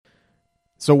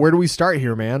So where do we start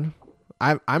here, man?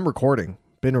 I'm recording.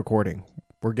 Been recording.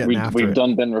 We're getting after We've it.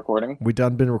 done been recording. We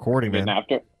done been recording, We're getting man.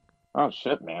 after. Oh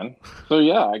shit, man. So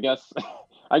yeah, I guess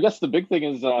I guess the big thing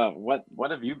is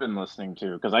what have you been listening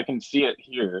to? Because I can see it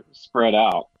here spread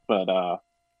out, but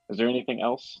is there anything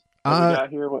else that we Uh got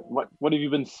here? What have you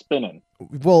been spinning?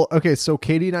 well, okay, so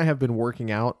Katie and I have been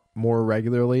working out more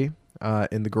regularly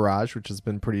in the garage, which has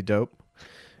been pretty dope.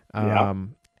 Yeah.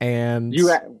 And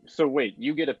So wait,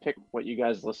 you get to pick what you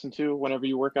guys listen to whenever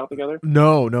you work out together?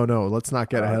 no. Let's not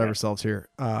get ahead of Okay. ourselves here.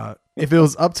 If it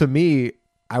was up to me,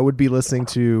 I would be listening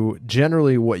to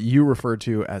generally what you refer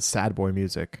to as sad boy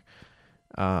music.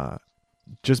 Uh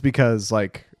just because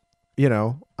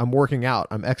I'm working out,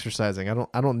 I'm exercising.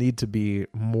 I don't need to be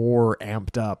more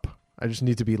amped up. I just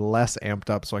need to be less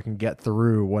amped up so I can get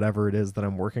through whatever it is that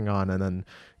I'm working on and then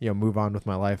move on with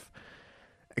my life.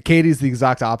 Katie's the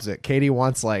exact opposite. Katie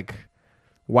wants like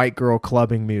white girl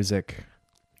clubbing music,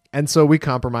 and so we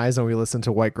compromise and we listen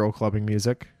to white girl clubbing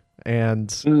music, and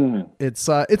Mm. it's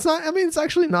not, I mean, it's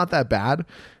actually not that bad.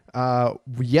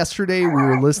 Yesterday we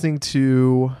were listening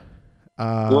to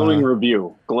Glowing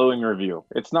review. Glowing review.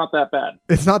 It's not that bad.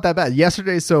 it's not that bad.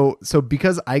 Yesterday, so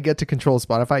because I get to control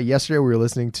Spotify, yesterday we were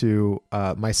listening to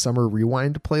my summer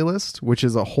rewind playlist, which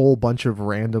is a whole bunch of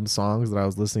random songs that I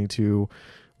was listening to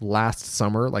last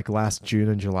summer, like last June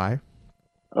and July.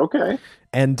 Okay.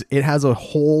 And it has a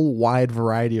whole wide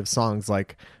variety of songs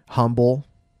like Humble,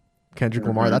 Kendrick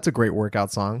Lamar. hmm That's a great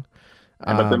workout song.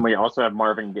 But then Um, we also have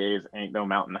Marvin Gaye's "Ain't No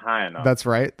Mountain High Enough." that's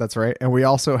right. That's right. And we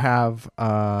also have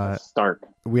That's stark.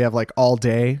 we have like All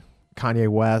Day, Kanye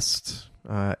West.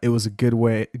 It was a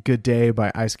good day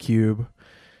by Ice Cube.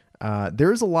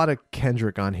 There's a lot of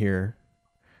Kendrick on here.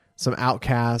 Some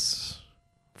Outkast,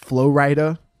 Flow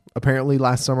Rida. Apparently,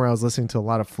 last summer I was listening to a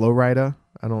lot of Flow Rida.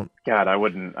 I don't God, I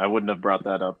wouldn't have brought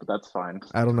that up, but that's fine.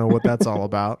 I don't know what that's all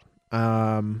about.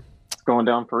 Um, It's going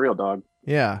down for real, dog.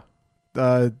 yeah,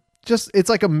 uh, just it's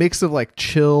like a mix of like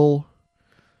chill,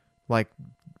 like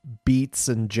beats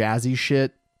and jazzy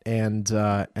shit,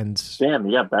 Damn,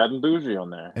 you got Bad and Bougie on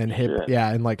there. and Shit.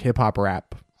 and like hip hop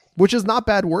rap, which is not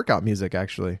bad workout music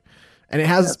actually, and it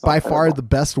Yeah, has it's not by far terrible. the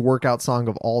best workout song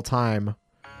of all time.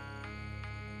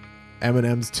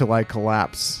 Eminem's "Till I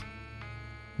Collapse,"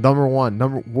 number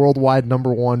worldwide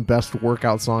number one best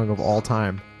workout song of all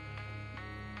time.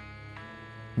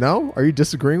 No, are you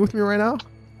disagreeing with me right now?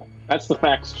 That's the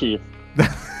facts, Chief.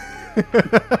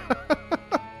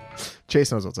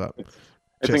 Chase knows what's up. It's Chase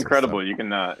knows what's incredible.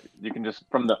 up. You can just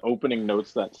from the opening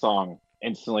notes of that song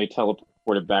instantly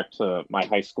teleported back to my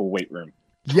high school weight room.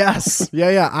 Yes.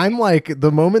 Yeah. I'm like,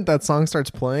 the moment that song starts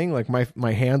playing, like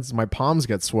my hands, my palms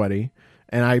get sweaty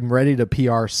and I'm ready to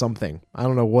PR something. I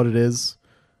don't know what it is,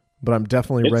 but I'm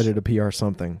definitely It's ready to PR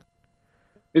something.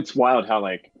 it's wild how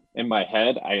like in my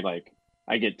head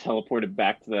I get teleported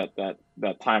back to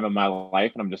that time of my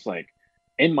life, and I'm just like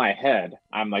in my head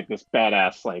I'm like this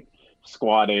badass like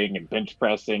squatting and bench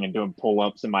pressing and doing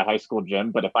pull-ups in my high school gym.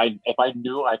 But if I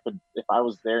knew I could, if I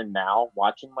was there now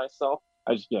watching myself,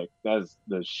 I'd just be like, that's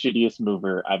the shittiest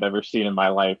mover I've ever seen in my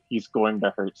life. He's going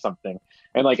to hurt something.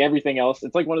 And like everything else,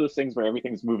 it's like one of those things where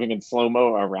everything's moving in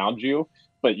slow-mo around you,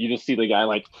 but you just see the guy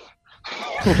like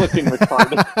looking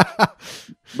retarded,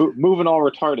 moving all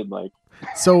retarded like.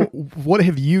 So what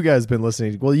have you guys been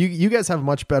listening to? Well, you guys have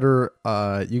much better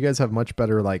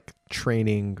like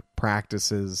training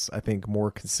practices, I think more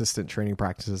consistent training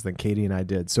practices than Katie and I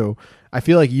did. So I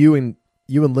feel like you and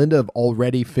Linda have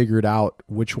already figured out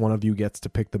which one of you gets to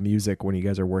pick the music when you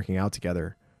guys are working out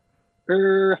together.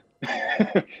 Er,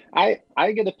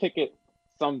 I get to pick it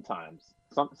sometimes.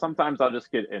 Sometimes I'll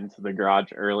just get into the garage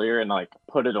earlier and like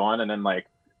put it on, and then like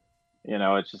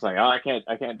it's just like, oh, I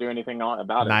can't do anything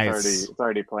about it. Nice. It's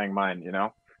already playing mine.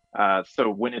 So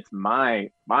when it's my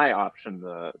option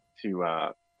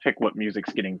to pick what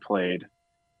music's getting played,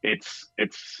 it's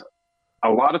a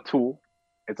lot of Tool,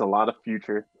 it's a lot of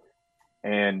Future,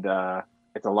 and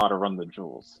it's a lot of Run the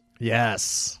Jewels.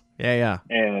 Yes. Yeah.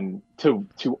 And to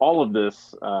all of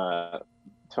this,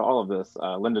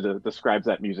 Linda describes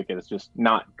that music as just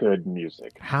not good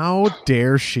music. How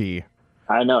dare she?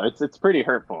 I know it's pretty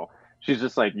hurtful. She's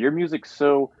just like, your music's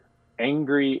so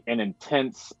angry and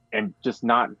intense and just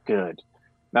not good.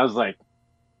 And I was like,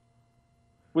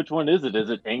 which one is it?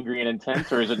 Is it angry and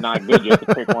intense, or is it not good? You have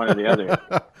to pick one or the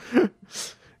other.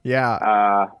 Yeah,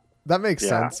 Uh, that makes yeah.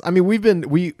 sense. I mean,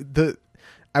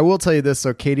 I will tell you this.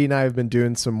 So Katie and I have been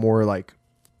doing some more like,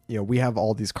 we have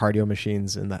all these cardio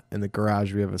machines in the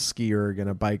garage. We have a ski erg and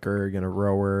a bike erg and a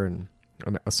rower and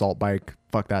an assault bike.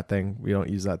 Fuck that thing. We don't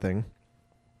use that thing.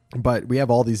 But we have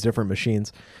all these different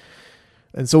machines.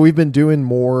 And so we've been doing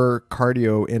more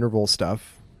cardio interval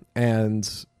stuff,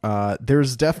 and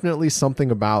there's definitely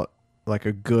something about like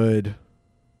a good,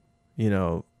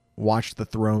 Watch the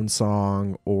Throne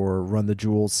song or Run the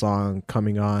Jewels song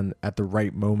coming on at the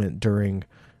right moment during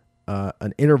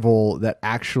an interval that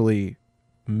actually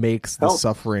makes the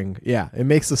suffering. Yeah, it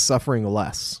makes the suffering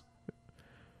less.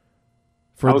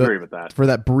 I'll agree with that. For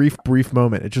that brief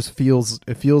moment, it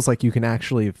feels like you can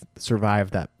actually survive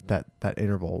that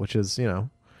interval, which is,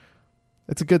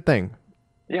 it's a good thing.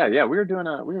 Yeah. We were doing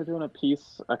a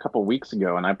piece a couple weeks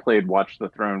ago, and I played Watch the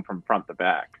Throne from front to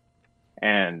back.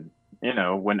 And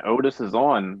when Otis is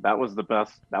on, that was the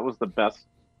best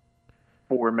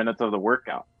 4 minutes of the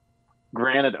workout.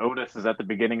 Granted, Otis is at the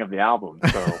beginning of the album,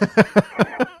 so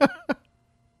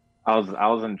I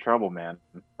was in trouble, man.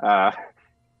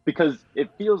 Because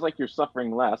it feels like you're suffering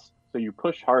less, so you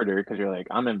push harder because you're like,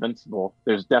 I'm invincible.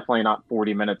 There's definitely not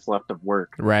 40 minutes left of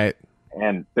work. Right.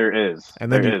 And there is.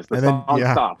 And then The song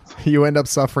stops. You end up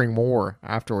suffering more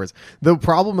afterwards. The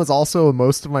problem is also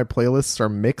most of my playlists are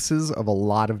mixes of a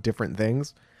lot of different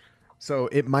things. So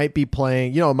it might be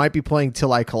playing,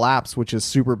 Till I Collapse, which is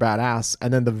super badass.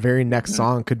 And then the very next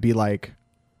song could be like,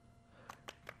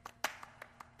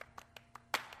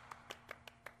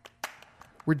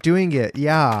 we're doing it.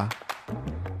 Yeah.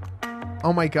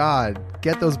 Oh my God.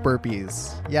 Get those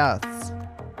burpees. Yes.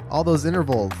 All those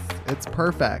intervals. It's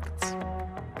perfect.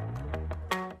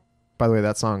 By the way,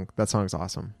 that song's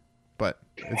awesome, but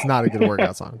it's not a good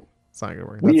workout song. It's not a good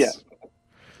workout.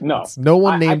 No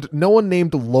one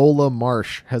named Lola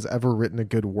Marsh has ever written a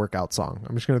good workout song.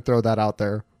 I'm just going to throw that out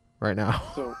there right now.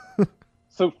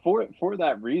 So for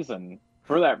that reason,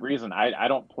 I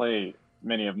don't play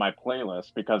many of my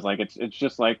playlists because like it's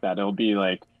just like that. It'll be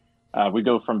like we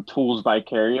go from Tools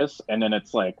Vicarious, and then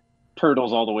it's like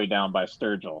Turtles All the Way Down by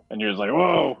Sturgill, and you're just like,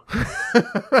 whoa.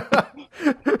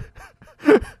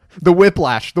 The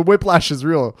whiplash is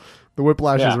real.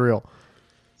 Is real.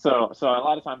 So a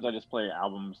lot of times I just play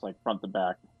albums like front to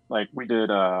back. Like we did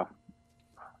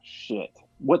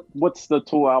what's the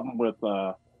Tool album with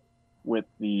the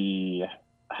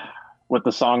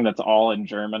song that's all in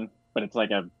German, but it's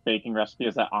like a baking recipe?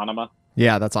 Is that Anima?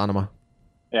 Yeah, that's Anima.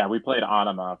 Yeah, we played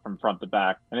Anima from front to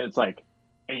back, and it's like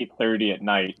 8:30 at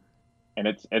night, and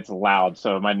it's loud.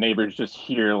 So my neighbors just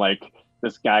hear like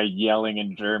this guy yelling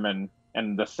in German,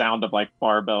 and the sound of like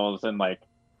barbells and like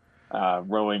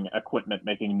rowing equipment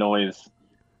making noise.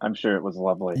 I'm sure it was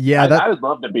lovely. Yeah, I would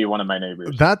love to be one of my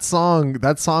neighbors. That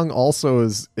song also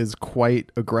is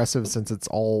quite aggressive since it's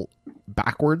all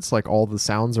backwards. Like all the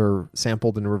sounds are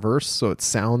sampled in reverse, so it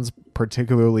sounds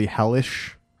particularly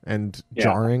hellish and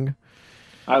jarring.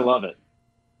 I love it.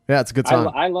 Yeah, it's a good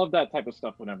song. I love that type of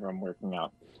stuff whenever I'm working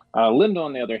out. Linda,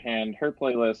 on the other hand, her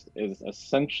playlist is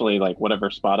essentially like whatever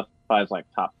Spotify's like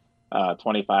top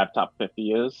 25, top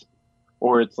 50 is,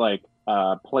 or it's like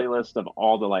a playlist of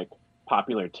all the like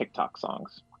popular TikTok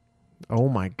songs. Oh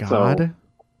my God.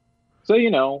 So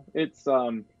it's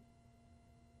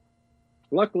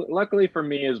luckily for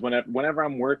me is whenever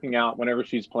I'm working out, whenever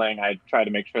she's playing, I try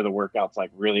to make sure the workout's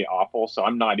like really awful, so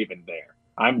I'm not even there.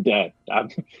 I'm dead.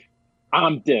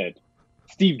 I'm dead.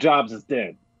 Steve Jobs is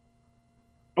dead.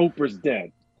 Oprah's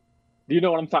dead. Do you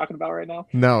know what I'm talking about right now?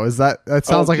 No, that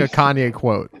sounds like a Kanye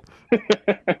quote.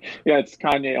 Yeah, it's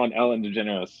Kanye on Ellen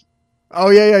DeGeneres. Oh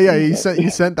yeah. You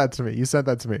sent that to me.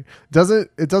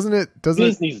 Doesn't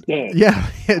Disney's dead. Yeah,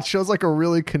 it shows like a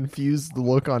really confused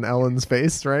look on Ellen's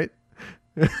face, right?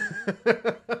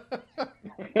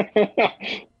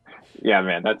 Yeah,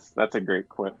 man, that's a great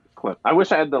clip. I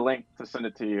wish I had the link to send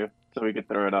it to you so we could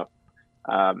throw it up.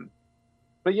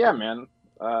 But yeah, man,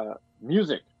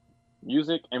 music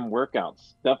and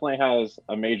workouts definitely has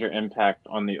a major impact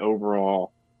on the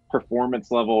overall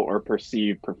performance level or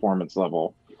perceived performance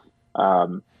level.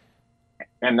 And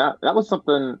that was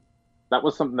something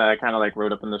that I kind of like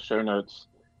wrote up in the show notes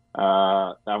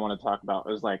that I want to talk about.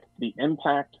 Is like the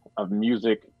impact of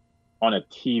music on a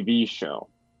TV show.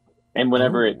 And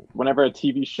whenever a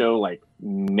TV show like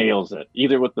nails it,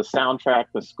 either with the soundtrack,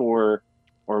 the score,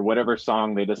 or whatever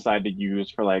song they decide to use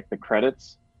for like the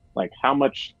credits, like how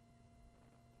much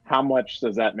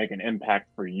does that make an impact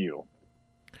for you?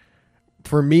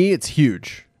 For me, it's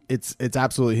huge. It's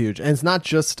absolutely huge. And it's not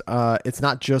just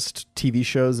TV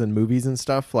shows and movies and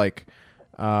stuff. Like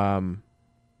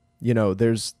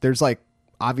there's like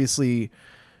obviously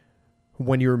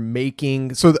when you're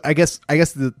making, so I guess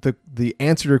the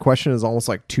answer to your question is almost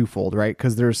like twofold, right?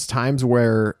 Because there's times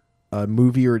where a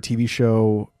movie or a TV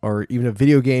show or even a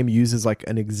video game uses like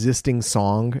an existing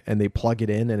song and they plug it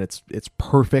in and it's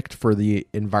perfect for the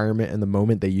environment and the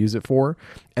moment they use it for.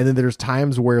 And then there's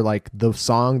times where like the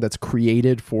song that's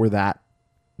created for that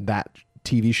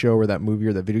TV show or that movie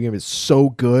or that video game is so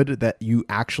good that you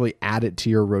actually add it to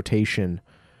your rotation.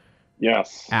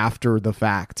 Yes. After the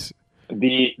fact.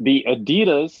 The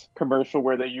Adidas commercial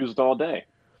where they used All Day.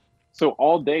 So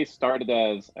All Day started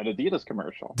as an Adidas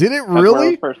commercial. Did it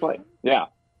really? First played. Yeah.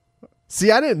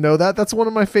 See, I didn't know that. That's one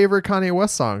of my favorite Kanye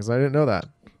West songs. I didn't know that.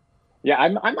 Yeah,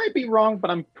 I might be wrong,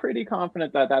 but I'm pretty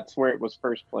confident that that's where it was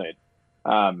first played.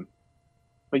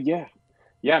 But yeah,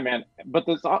 man. But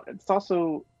it's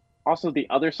also the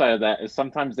other side of that is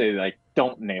sometimes they like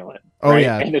don't nail it. Oh right?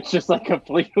 yeah, and it's just like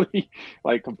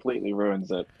completely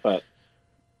ruins it. But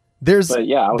there's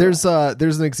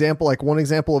an example, like one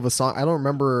example of a song. I don't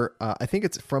remember. I think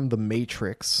it's from The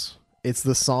Matrix. It's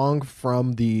the song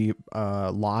from the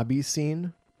lobby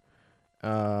scene,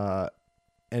 and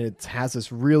it has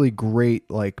this really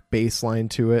great like bass line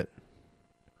to it.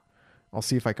 I'll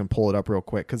see if I can pull it up real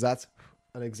quick because that's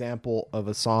an example of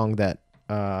a song that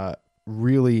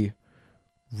really,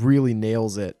 really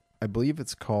nails it. I believe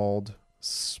it's called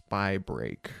Spy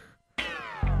Break.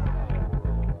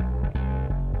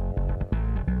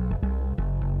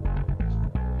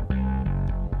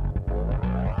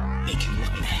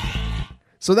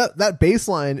 So that bass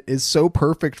line is so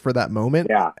perfect for that moment.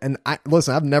 Yeah. And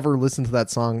I've never listened to that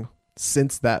song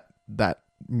since that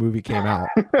movie came out.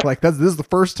 Like this is the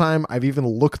first time I've even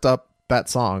looked up that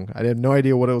song. I had no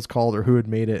idea what it was called or who had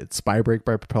made it. It's Spy Break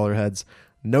by Propellerheads.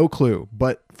 No clue.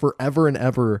 But forever and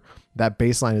ever, that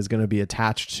bass line is going to be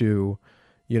attached to,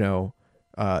 Keanu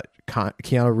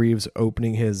Reeves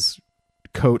opening his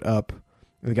coat up.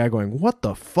 And the guy going, what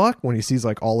the fuck? When he sees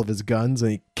like all of his guns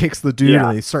and he kicks the dude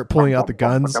and they start pulling out the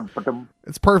guns.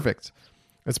 It's perfect.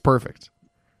 It's perfect.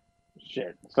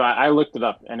 Shit. So I looked it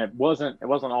up and it wasn't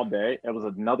All Day. It was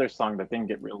another song that didn't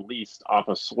get released off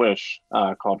of Swish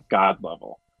called God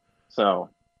Level. So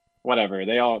whatever.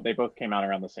 They both came out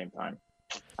around the same time.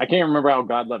 I can't remember how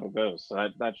God Level goes. So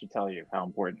that should tell you how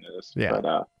important it is. Yeah.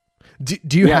 But,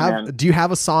 do you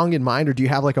have a song in mind, or do you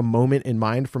have like a moment in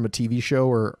mind from a TV show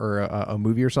or a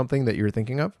movie or something that you're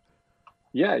thinking of?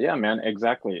 Yeah, man,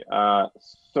 exactly.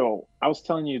 So I was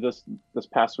telling you this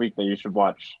past week that you should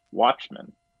watch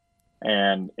Watchmen,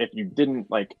 and if you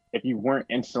weren't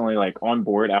instantly like on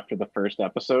board after the first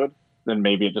episode, then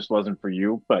maybe it just wasn't for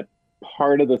you. But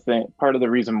part of the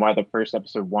reason why the first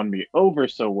episode won me over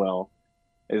so well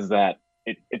is that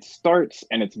it starts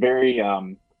and it's very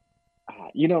how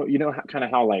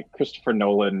like Christopher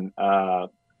Nolan's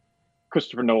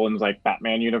like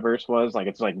Batman universe was like,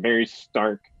 it's like very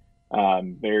stark,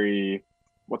 very,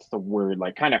 what's the word,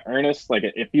 like kind of earnest, like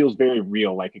it feels very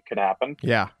real, like it could happen.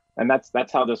 Yeah. And that's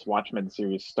how this Watchmen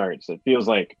series starts. It feels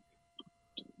like,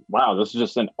 wow, this is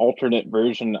just an alternate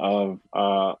version of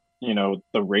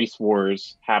the race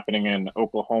wars happening in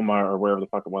Oklahoma or wherever the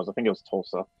fuck it was. I think it was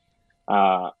Tulsa.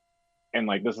 And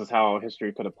like this is how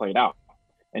history could have played out.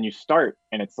 And you start,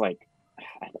 and it's like,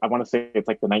 I want to say it's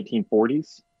like the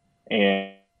 1940s,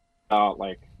 and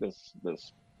like this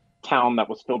town that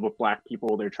was filled with black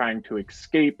people. They're trying to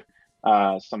escape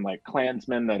some like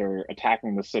Klansmen that are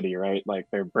attacking the city, right? Like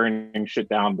they're burning shit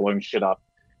down, blowing shit up,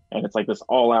 and it's like this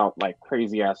all out like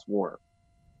crazy ass war.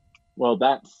 Well,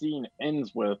 that scene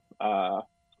ends with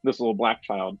this little black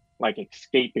child like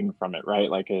escaping from it, right?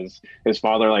 Like his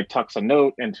father like tucks a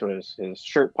note into his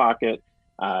shirt pocket.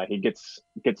 He gets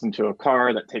into a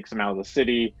car that takes him out of the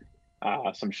city.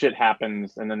 Some shit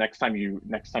happens, and the next time you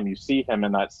see him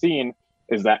in that scene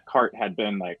is that cart had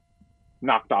been like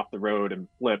knocked off the road and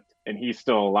flipped, and he's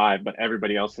still alive, but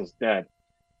everybody else is dead,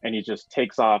 and he just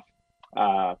takes off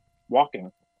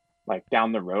walking like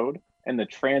down the road. And the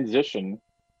transition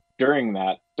during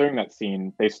that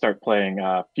scene, they start playing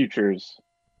Future's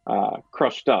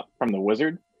 "Crushed Up" from The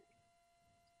Wizard,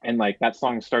 and like that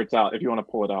song starts out. If you want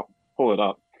to pull it up.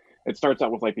 It starts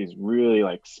out with like these really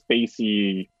like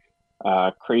spacey,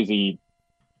 crazy,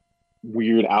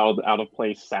 weird out of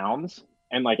place sounds,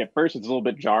 and like at first it's a little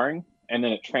bit jarring, and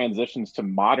then it transitions to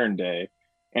modern day,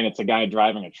 and it's a guy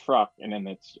driving a truck, and then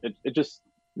it just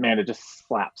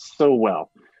slaps so well,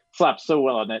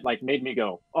 and it like made me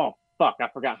go, oh fuck, I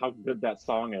forgot how good that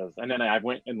song is, and then I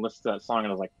went and listened to that song, and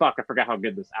I was like, fuck, I forgot how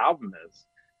good this album is.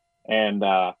 And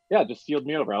it just sealed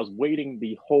me over. I was waiting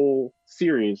the whole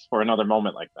series for another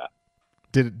moment like that.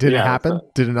 Did it happen?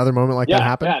 Did another moment like that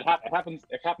happen? Yeah, it happens.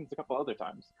 It happens a couple other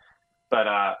times,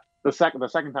 but the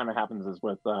second time it happens is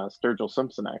with Sturgill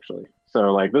Simpson, actually.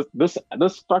 So like this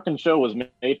fucking show was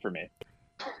made for me.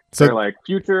 So they're like,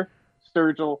 Future,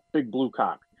 Sturgill, big blue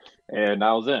cock, and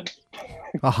I was in.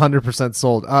 100%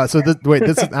 sold. So wait,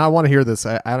 this is, I want to hear this.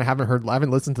 I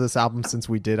haven't listened to this album since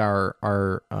we did our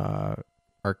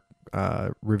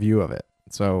review of it.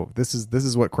 So this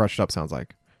is what Crushed Up sounds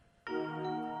like.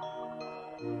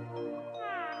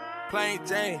 Plain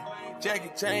Jane,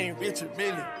 Jackie Chain, Richard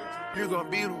Mille. You gon'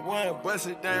 be the one, bust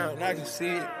it down, I can see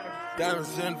it.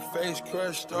 Diamonds in the face,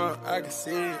 crushed up, I can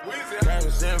see it.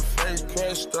 Diamonds in the face,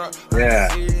 crushed up, I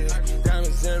can see it.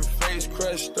 Diamonds in the face,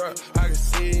 crushed up, I can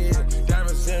see it.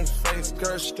 Diamonds in the face,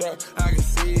 crushed up, I can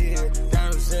see it.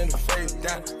 Diamonds in the face,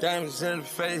 diamonds in the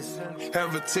face.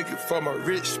 Have a ticket for my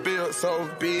rich spill, so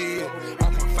be it.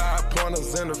 I put 5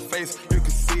 pointers in the face, you can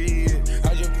see it.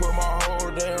 I just put my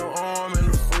whole damn arm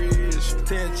in the fridge.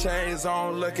 10 chains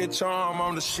on, Lucky Charm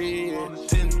on the shit.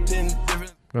 10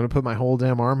 different. I'm gonna put my whole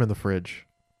damn arm in the fridge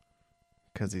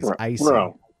because he's icy.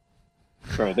 Bro,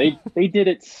 they did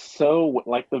it so,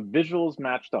 like, the visuals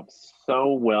matched up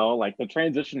so well. Like, the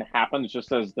transition happens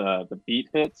just as the beat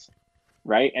hits,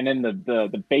 right? And then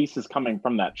the bass is coming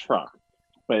from that truck.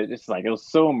 But it's like, it was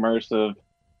so immersive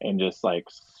and just like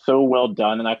so well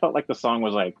done. And I felt like the song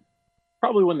was like,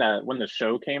 probably when the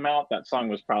show came out, that song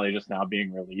was probably just now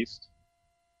being released.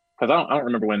 Because I don't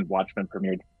remember when Watchmen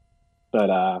premiered.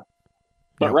 But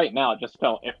Yep. Right now it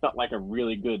felt like a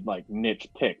really good like niche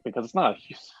pick, because it's not a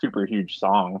super huge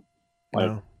song.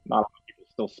 Like, No. not a lot of people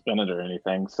still spin it or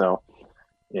anything. So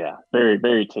yeah, very,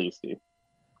 very tasty.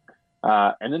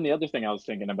 And then the other thing I was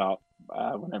thinking about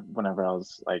whenever I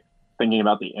was like thinking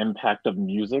about the impact of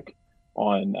music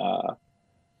on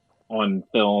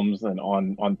films and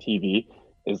on TV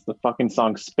is the fucking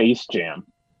song Space Jam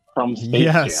from Space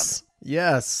Jam.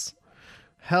 Yes.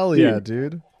 Hell yeah,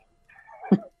 dude.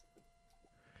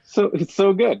 So it's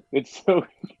so good. It's so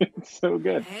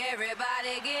good.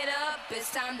 Everybody get up, it's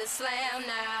time to slam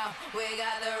now. We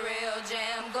got the real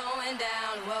jam going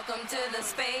down. Welcome to the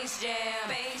Space Jam.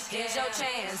 Here's your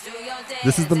chance, do your dance.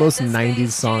 This is the most It's 90s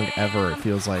Space song Jam. ever, it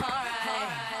feels like.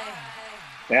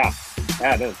 Yeah,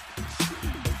 it is.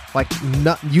 Like,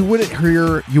 you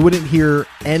wouldn't hear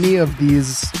any of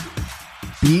these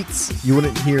beats. You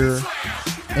wouldn't hear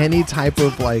any type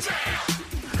of like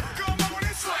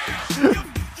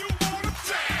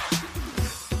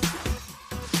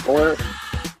Or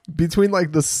between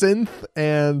like the synth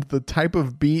and the type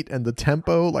of beat and the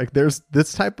tempo. Like, there's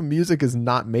this type of music is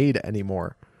not made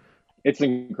anymore. it's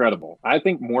incredible. I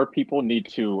think more people need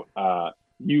to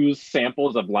use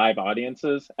samples of live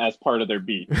audiences as part of their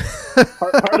beat.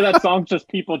 part of that song's just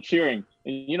people cheering.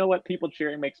 And you know what people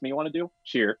cheering makes me want to do?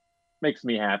 Cheer. Makes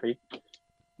me happy.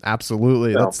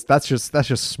 Absolutely. So, That's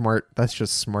just smart. That's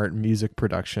just smart music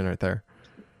production right there.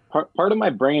 part of my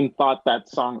brain thought that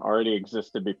song already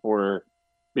existed before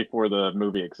the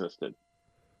movie existed.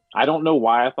 I don't know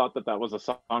why I thought that was a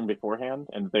song beforehand,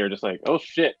 and they were just like, "Oh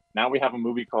shit! Now we have a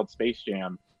movie called Space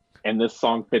Jam, and this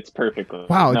song fits perfectly."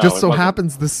 Wow, No, it just it so wasn't.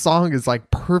 happens this song is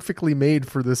like perfectly made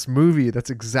for this movie. That's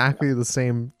exactly the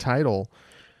same title.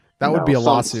 That would No, be a some-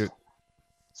 lawsuit.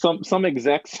 Some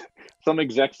execs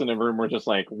in the room were just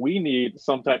like, "We need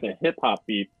some type of hip hop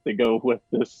beat to go with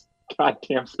this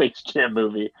goddamn Space Jam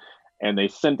movie," and they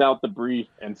sent out the brief,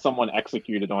 and someone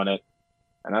executed on it,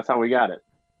 and that's how we got it.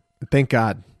 Thank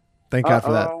God. Thank God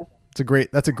for that. Uh-oh. It's a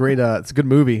great it's a good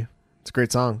movie. It's a great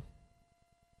song.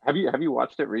 Have you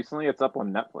watched it recently? It's up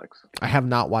on Netflix. I have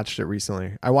not watched it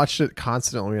recently. I watched it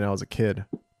constantly when I was a kid,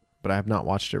 but I have not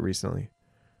watched it recently.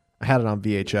 I had it on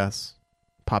VHS.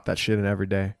 Pop that shit in every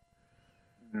day.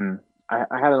 I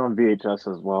had it on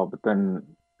VHS as well, but then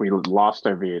we lost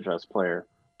our VHS player,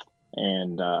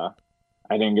 and I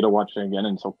didn't get to watch it again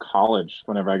until college.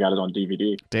 Whenever I got it on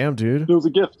DVD, Damn, dude. it was a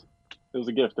gift. It was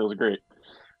a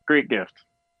great gift.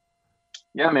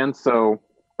 Yeah, man. So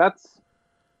that's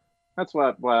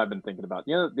what I've been thinking about.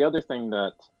 You know, the other thing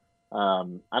that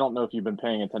I don't know if you've been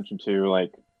paying attention to,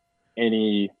 like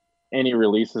any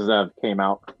releases that have came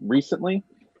out recently,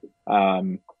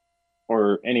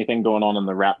 or anything going on in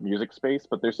the rap music space,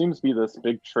 but there seems to be this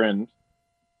big trend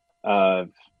of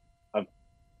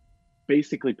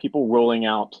basically people rolling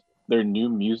out their new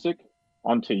music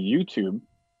onto YouTube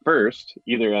first,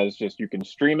 either as just you can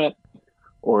stream it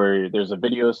or there's a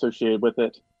video associated with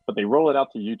it, but they roll it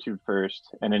out to YouTube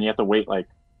first, and then you have to wait like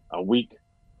a week,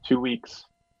 2 weeks,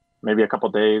 maybe a couple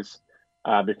days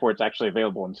before it's actually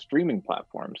available in streaming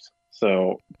platforms.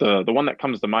 So the one that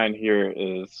comes to mind here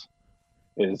is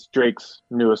Drake's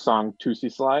newest song, Tootsie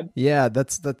Slide. Yeah,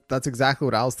 that's exactly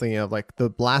what I was thinking of. Like,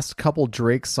 the last couple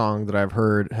Drake songs that I've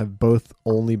heard have both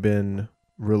only been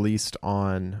released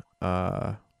on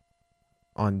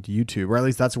YouTube, or at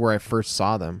least that's where I first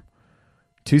saw them.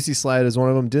 Tootsie Slide is one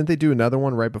of them. Didn't they do another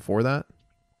one right before that?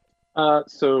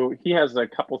 So he has a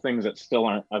couple things that still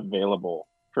aren't available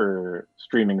for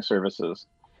streaming services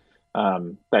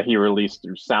that he released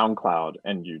through SoundCloud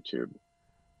and YouTube.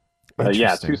 But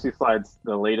yeah, Interesting. Tootsie Slide's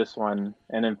the latest one,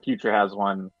 and then Future has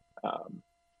one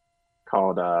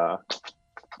called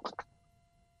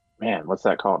man, what's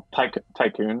that called?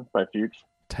 Tycoon by Future.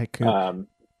 Tycoon.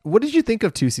 What did you think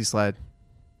of Tootsie Slide?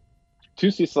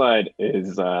 Tootsie Slide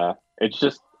is it's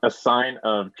just a sign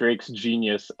of Drake's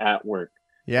genius at work.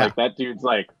 Yeah. Like that dude's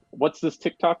like, what's this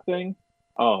TikTok thing?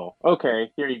 Oh, okay,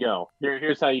 here you go.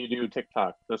 Here's how you do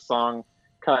TikTok. The song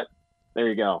cut. There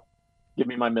you go. Give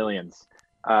me my millions.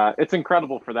 It's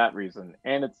incredible for that reason,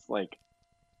 and it's like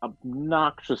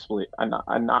obnoxiously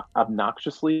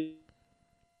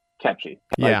catchy.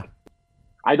 Yeah. Like,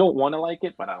 I don't want to like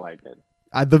it, but I like it.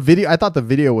 I thought the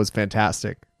video was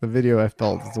fantastic. The video I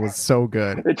felt was so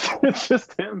good. It's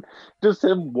just him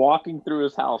walking through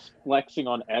his house, flexing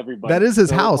on everybody. That is his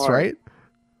so house, hard. right?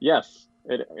 Yes,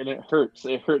 and it hurts.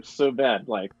 It hurts so bad.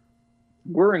 Like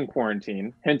we're in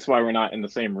quarantine, hence why we're not in the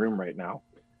same room right now.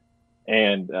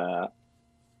 And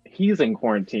he's in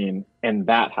quarantine in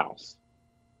that house.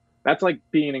 That's like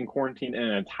being in quarantine in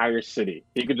an entire city.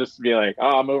 He could just be like,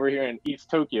 "Oh, I'm over here in East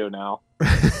Tokyo now.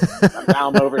 Now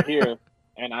I'm over here,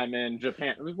 and I'm in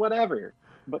Japan. Whatever."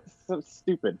 But it's so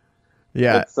stupid.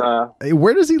 Yeah. It's,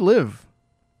 where does he live?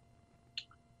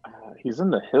 he's in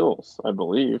the hills, I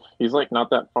believe. He's like not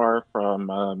that far from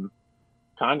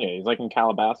Kanye. He's like in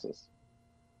Calabasas.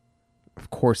 Of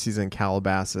course, he's in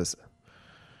Calabasas.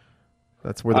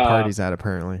 That's where the party's at,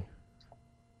 apparently.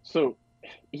 So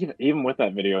even with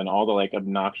that video and all the like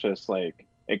obnoxious, like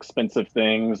expensive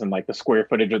things and like the square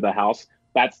footage of the house,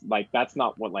 that's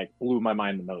not what like blew my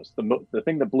mind the most. The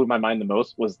thing that blew my mind the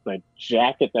most was the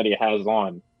jacket that he has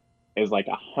on is like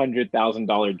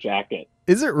 $100,000 jacket.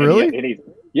 Is it really?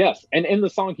 Yes, and in the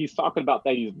song he's talking about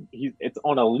that it's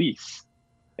on a lease,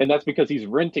 and that's because he's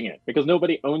renting it because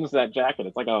nobody owns that jacket.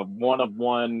 It's like a one of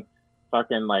one,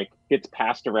 fucking like gets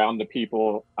passed around to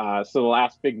people. So the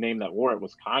last big name that wore it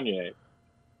was Kanye,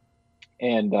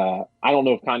 and I don't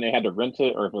know if Kanye had to rent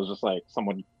it or if it was just like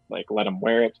someone like let him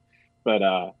wear it,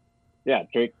 but yeah,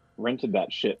 Drake rented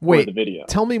that shit for the video.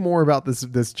 Tell me more about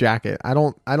this jacket. I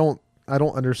don't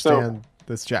understand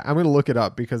this jacket. I'm gonna look it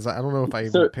up because I don't know if I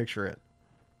even picture it.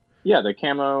 Yeah, the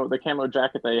camo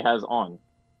jacket that he has on.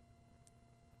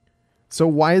 So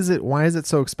why is it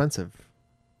so expensive?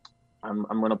 I'm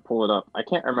gonna pull it up. I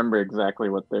can't remember exactly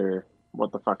what the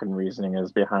fucking reasoning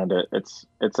is behind it. It's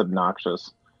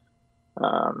obnoxious.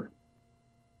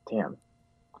 Damn.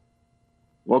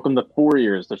 Welcome to 4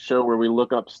 Years, the show where we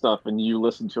look up stuff and you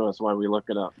listen to us while we look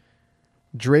it up.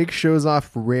 Drake shows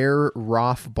off rare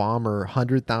ROF bomber,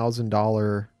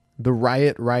 $100,000, the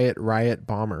Riot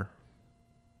bomber.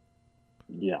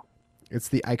 Yeah. It's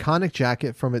the iconic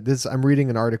jacket from it. I'm reading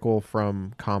an article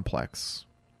from Complex.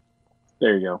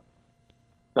 There you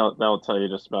go. That'll tell you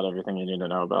just about everything you need to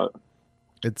know about it.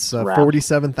 It's a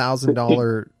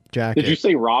 $47,000 jacket. Did you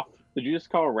say ROF? Did you just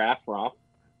call RAF?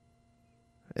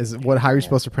 Is it how are you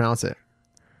supposed to pronounce it?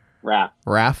 RAF.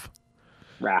 RAF?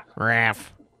 RAF.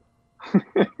 RAF.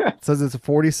 It says it's a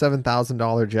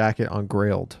 $47,000 jacket on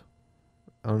Grailed.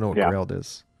 I don't know what Grailed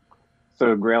is.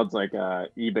 So Grailed's like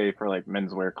eBay for like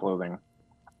menswear clothing.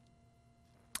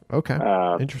 Okay.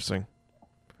 Interesting.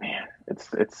 Man, it's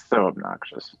so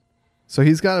obnoxious. So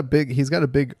he's got a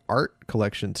big art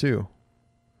collection too.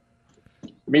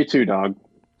 Me too, dog.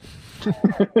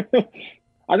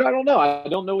 I don't know. I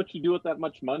don't know what you do with that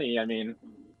much money. I mean,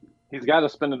 he's got to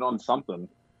spend it on something.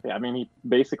 Yeah, I mean, he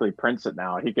basically prints it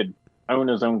now. He could own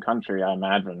his own country, I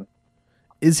imagine.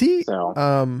 Is he?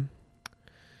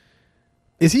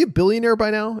 Is he a billionaire by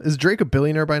now? Is Drake a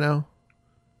billionaire by now?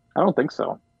 I don't think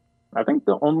so. I think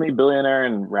the only billionaire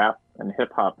in rap and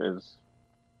hip hop is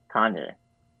Kanye.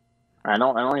 I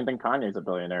don't even think Kanye's a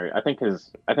billionaire. I think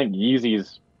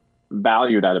Yeezy's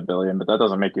valued at $1 billion, but that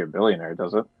doesn't make you a billionaire,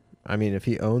 does it? I mean, if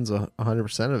he owns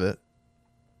 100% of it,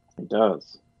 he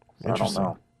does. So interesting. I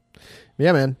don't know.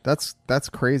 Yeah, man, that's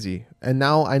crazy. And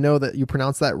now I know that you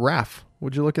pronounce that RAF.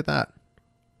 Would you look at that?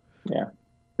 Yeah,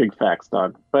 big facts,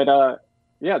 dog. But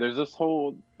yeah, there's this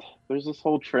whole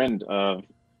trend of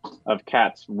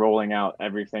cats rolling out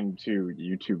everything to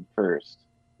YouTube first,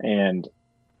 and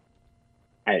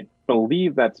I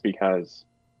believe that's because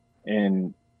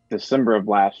in December of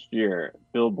last year,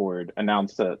 Billboard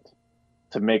announced that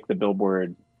to make the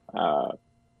Billboard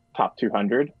Top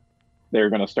 200, they're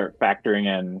going to start factoring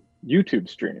in YouTube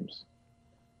streams.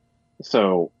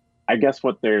 So I guess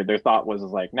what their thought was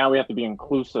is like, now we have to be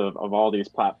inclusive of all these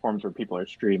platforms where people are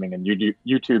streaming, and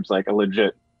YouTube's like a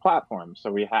legit platform, so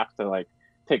we have to like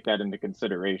take that into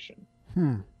consideration.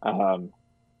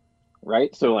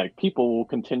 Right? So like people will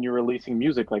continue releasing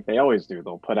music like they always do.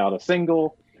 They'll put out a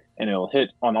single and it'll hit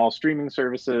on all streaming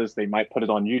services. They might put it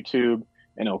on YouTube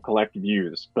and it'll collect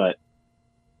views. But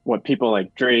what people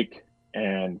like Drake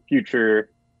and Future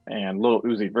and Lil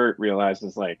Uzi Vert realize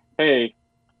is like, hey,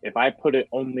 if I put it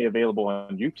only available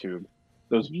on YouTube,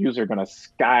 those views are going to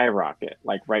skyrocket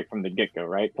like right from the get-go,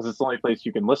 right? Because it's the only place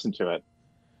you can listen to it.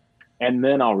 And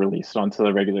then I'll release it onto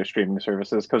the regular streaming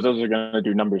services because those are going to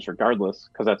do numbers regardless,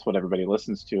 because that's what everybody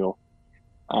listens to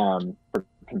for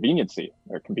conveniency.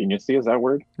 Or conveniency, is that a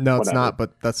word? No, it's not,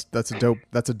 but that's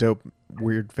a dope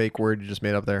weird fake word you just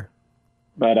made up there.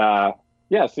 But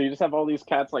yeah, so you just have all these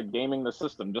cats like gaming the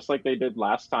system, just like they did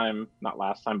not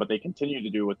last time, but they continue to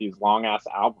do with these long ass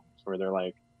albums where they're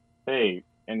like, hey,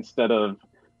 instead of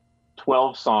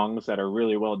 12 songs that are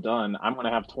really well done, I'm going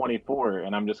to have 24,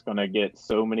 and I'm just going to get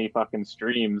so many fucking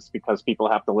streams because people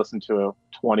have to listen to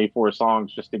 24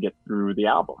 songs just to get through the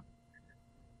album,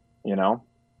 you know?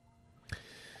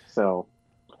 So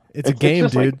it's a game,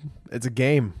 dude. It's a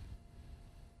game.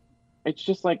 It's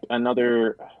just like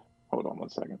another, hold on one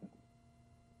second.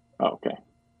 Oh, okay.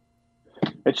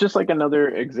 It's just like another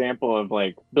example of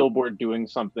like Billboard doing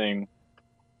something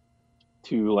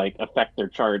to like affect their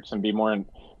charts and be more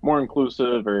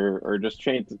inclusive, or just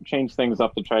change things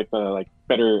up to try to like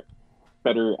better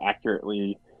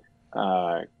accurately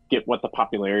get what the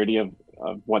popularity of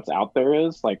what's out there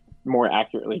is, like more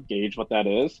accurately gauge what that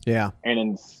is. Yeah. And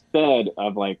instead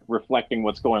of like reflecting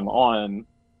what's going on,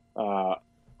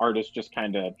 artists just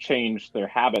kind of change their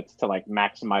habits to like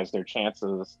maximize their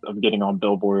chances of getting on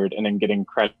Billboard and then getting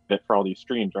credit for all these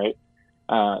streams, right?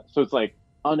 So it's like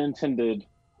unintended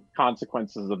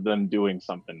consequences of them doing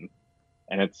something.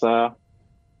 And it's I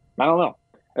don't know.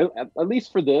 At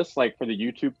least for this, like for the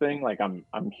YouTube thing, like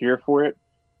I'm here for it.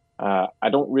 I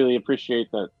don't really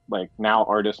appreciate that like now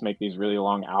artists make these really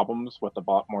long albums with a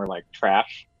lot more like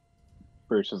trash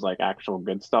versus like actual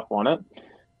good stuff on it.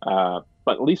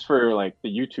 But at least for like the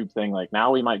YouTube thing, like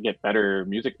now we might get better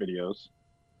music videos.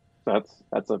 So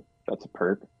that's a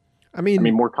perk. I mean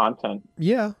more content.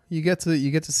 Yeah, you get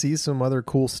to see some other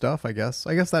cool stuff, I guess.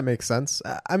 I guess that makes sense.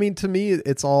 I mean, to me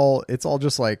it's all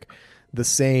just like the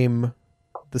same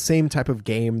type of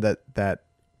game that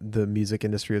the music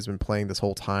industry has been playing this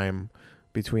whole time,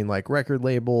 between like record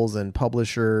labels and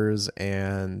publishers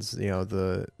and, you know,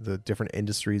 the different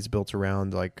industries built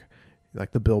around like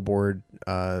the Billboard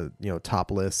top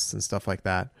lists and stuff like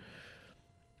that.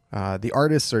 The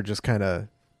artists are just kind of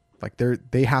like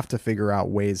they have to figure out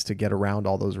ways to get around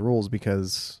all those rules,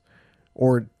 because,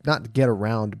 or not get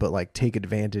around, but like take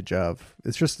advantage of.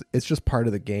 It's just part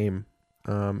of the game.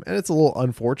 And it's a little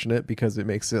unfortunate because it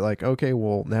makes it like, okay,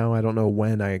 well now I don't know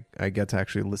when I get to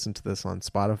actually listen to this on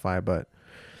Spotify, but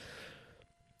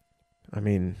I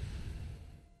mean,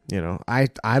 you know, I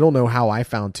don't know how I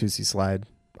found Toosie Slide.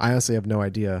 I honestly have no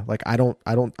idea. Like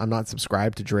I'm not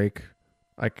subscribed to Drake.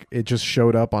 Like it just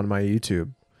showed up on my YouTube.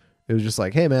 It was just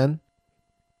like, hey man,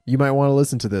 you might want to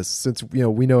listen to this since, you know,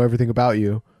 we know everything about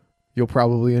you. You'll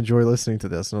probably enjoy listening to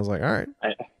this. And I was like, all right.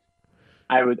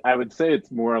 I would say it's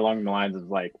more along the lines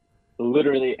of like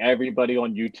literally everybody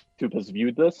on YouTube has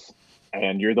viewed this,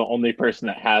 and you're the only person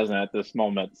that hasn't at this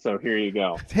moment. So here you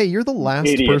go. Hey, you're the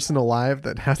last person alive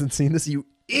that hasn't seen this, you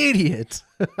idiot.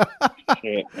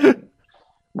 Shit.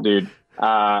 Dude.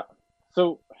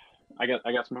 So I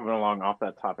guess moving along off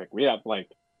that topic, we have like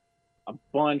a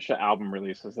bunch of album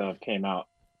releases that have came out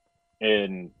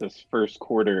in this first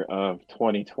quarter of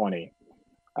 2020.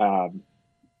 And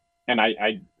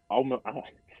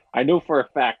I know for a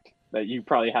fact that you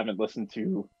probably haven't listened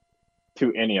to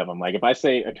any of them. Like if I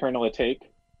say Eternal Atake,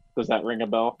 does that ring a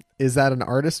bell? Is that an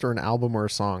artist or an album or a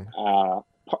song?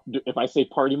 If I say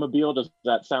Partymobile, does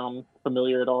that sound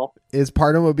familiar at all? Is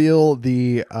Partymobile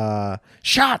the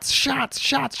shots?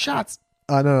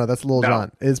 No, that's Lil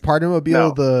Jon. Is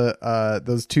Partymobile the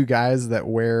those two guys that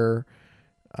wear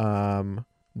No,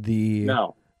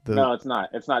 it's not.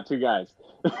 It's not two guys.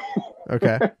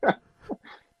 Okay.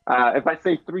 If I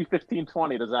say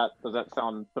 3:15:20, does that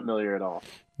sound familiar at all?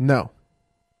 No.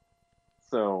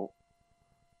 So,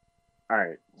 all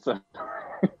right. So,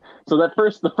 so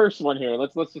the first one here.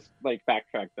 Let's just like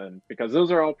backtrack then, because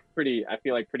those are all I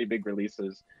feel like pretty big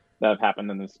releases that have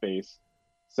happened in this space.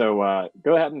 So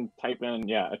go ahead and type in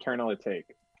Eternal Atake.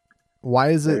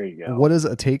 Why is it? What does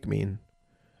Atake mean?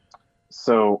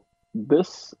 So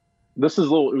this is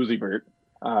Lil Uzi Vert.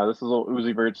 This is Lil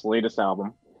Uzi Vert's latest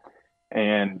album.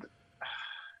 And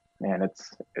man,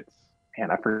 it's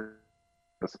man, I forgot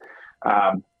this.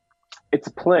 Um, it's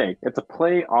a play. It's a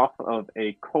play off of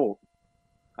a cult.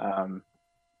 Um,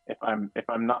 if I'm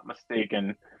not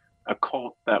mistaken, a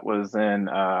cult that was in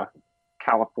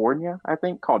California, I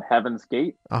think, called Heaven's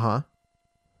Gate, Uh-huh.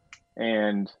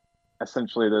 and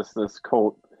essentially this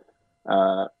cult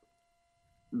uh,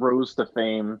 rose to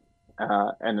fame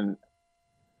and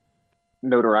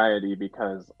notoriety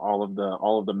because all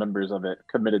of the members of it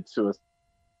committed suicide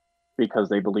because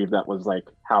they believed that was like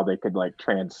how they could like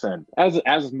transcend,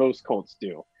 as most cults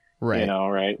do. Right.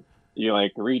 Right? You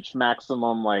like reach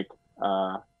maximum like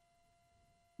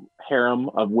harem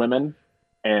of women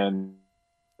and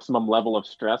maximum level of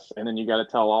stress, and then you got to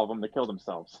tell all of them to kill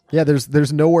themselves. Yeah,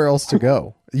 there's nowhere else to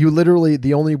go. You literally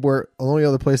the only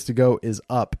other place to go is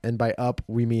up, and by up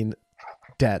we mean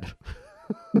dead.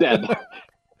 Dead.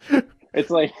 It's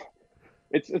like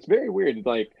it's very weird.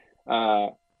 Like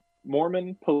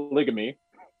Mormon polygamy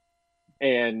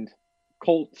and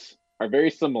cults are very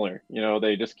similar.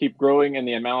 They just keep growing in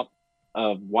the amount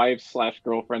of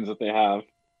wives/girlfriends that they have,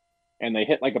 and they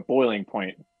hit like a boiling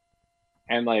point.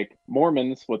 And like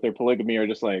Mormons with their polygamy are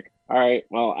just like, all right,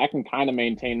 well, I can kind of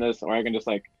maintain this, or I can just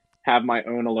like have my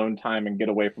own alone time and get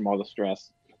away from all the stress.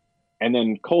 And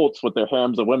then cults with their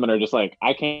harems of women are just like,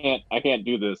 I can't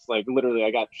do this. Like literally,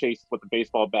 I got chased with a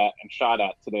baseball bat and shot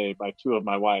at today by two of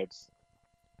my wives.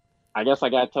 I guess I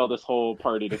got to tell this whole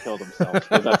party to kill themselves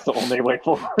because that's the only way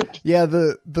forward. Yeah,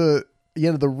 the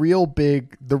real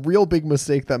big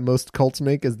mistake that most cults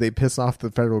make is they piss off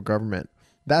the federal government.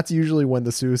 That's usually when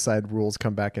the suicide rules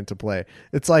come back into play.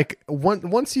 It's like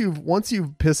once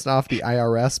you've pissed off the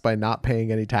IRS by not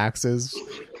paying any taxes.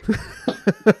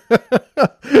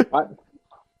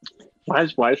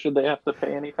 Why should they have to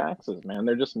pay any taxes, man?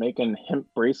 They're just making hemp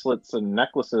bracelets and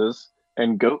necklaces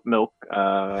and goat milk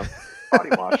body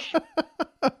wash.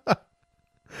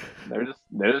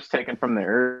 They're just taking from the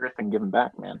earth and giving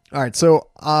back, man. All right, so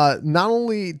not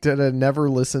only did I never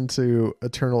listen to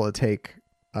Eternal Atake,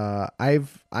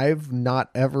 I've not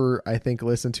ever, I think,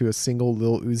 listened to a single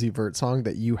Lil Uzi Vert song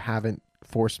that you haven't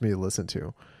forced me to listen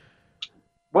to.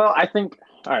 Well, I think,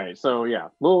 all right, so yeah,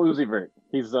 Lil Uzi Vert,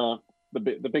 he's the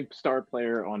big star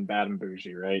player on Bad and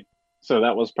Bougie, right? So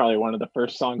that was probably one of the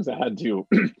first songs I had to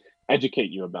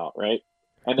educate you about, right?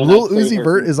 And then Lil Uzi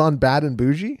Vert is on Bad and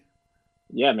Bougie?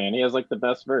 Yeah, man, he has like the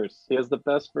best verse. He has the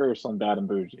best verse on Bad and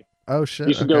Bougie. Oh shit!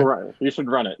 You should go run. You should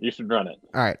run it. You should run it.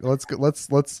 All right, let's go.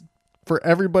 Let's for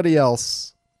everybody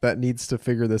else that needs to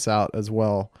figure this out as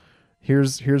well.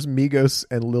 Here's Migos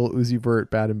and Lil Uzi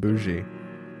Vert, Bad and Bougie.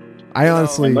 I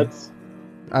honestly,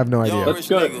 I have no idea. Let's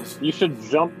go. You should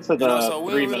jump to the So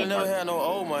we 3 really minute never mark. had no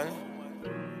old money.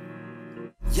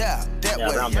 Yeah, that Yeah,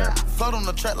 way. around there. Float on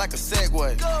the track like a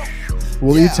Segway.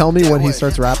 Will you tell me that when he way.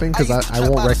 starts rapping? Because I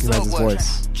won't by the recognize his subway.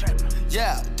 voice.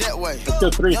 Yeah, that way. Let's go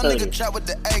Young 330. nigga trap with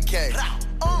the AK.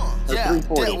 Yeah,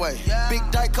 340. that way. Big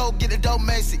Dyko, get it dope,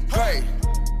 Macy. Great.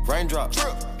 Raindrops,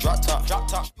 drop top. My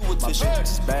bitch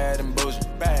is bad and bullshit.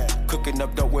 Bad. Cooking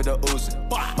up dope with a Uzi.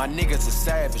 My niggas are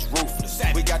savage, ruthless.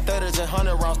 We got 30s and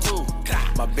 100 rounds too.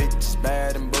 My bitch is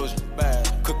bad and bullshit.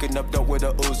 Bad. Cooking up dope with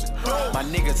a Uzi. My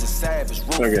niggas are savage,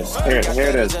 ruthless. Okay, here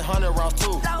it is. And 100 rounds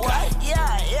too. Yeah.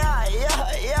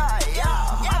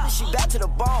 I just shoot back to the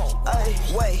bone. Ay,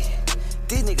 wait,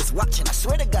 these niggas watching. I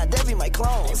swear to God, they be my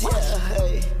clones. Yeah,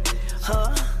 hey,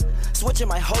 huh? Switching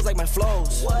my hoes like my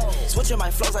flows. Switching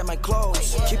my flows like my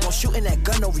clothes. Keep on shooting that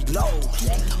gun, no reload.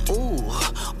 Ooh.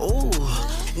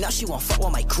 Now she won't fuck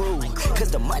with my crew. Cause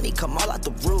the money come all out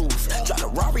the roof. Drive a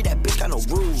Rari, that bitch got no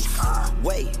roof.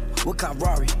 Wait, what kind of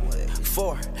Rari?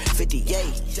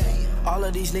 458. All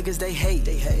of these niggas they hate.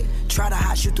 Try to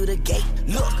hide you through the gate.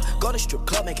 Look, go to strip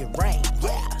club, make it rain.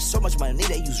 Yeah, so much money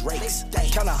they use rakes.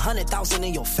 Count 100,000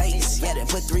 in your face. Yeah, then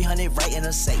put 300 right in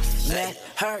a safe. Met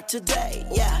her today.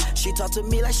 Yeah, she talked to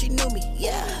me like she knew me.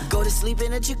 Yeah, go to sleep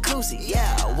in a jacuzzi.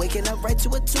 Yeah, waking up right to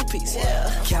a 2-piece.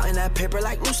 Yeah, counting that paper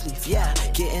like loose leaf. Yeah,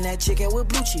 getting that chicken with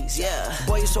blue cheese. Yeah,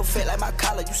 boy you so fit like my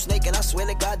collar. You snaking, I swear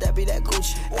to God that be that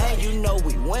Gucci. And you know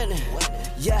we winning.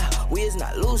 Yeah, we is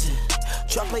not losing.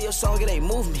 Try play your song, it ain't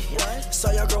move me.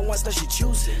 Saw your girl once, now she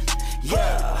choosing.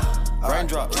 Yeah.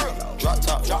 Raindrops, drop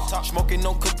top. Smoking,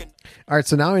 no cooking. All right,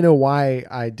 so now I know why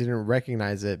I didn't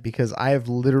recognize it, because I have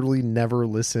literally never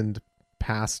listened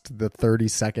past the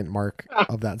 30-second mark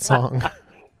of that song.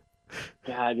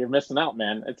 God, you're missing out,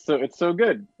 man. It's so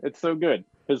good. It's so good.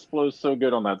 His flow's so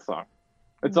good on that song.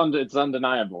 It's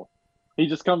undeniable. He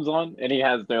just comes on and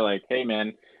they're like, hey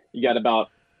man, you got about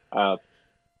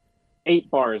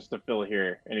 8 bars to fill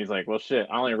here, and he's like, well shit,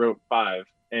 I only wrote 5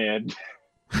 and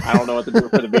I don't know what to do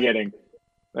for the beginning.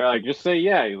 They're like, just say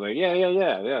yeah. He's like, yeah,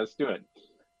 let's do it.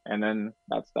 And then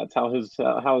that's how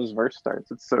his verse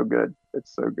starts. It's so good.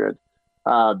 It's so good.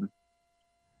 Um,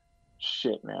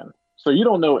 shit, man. So you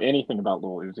don't know anything about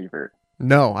Lil Uzi Vert?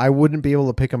 No, I wouldn't be able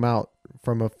to pick him out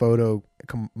from a photo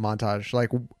montage. Like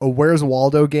a Where's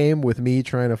Waldo game with me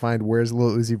trying to find where's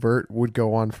Lil Uzi Vert would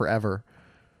go on forever.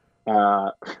 Uh,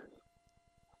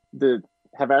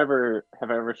 have I ever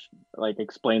like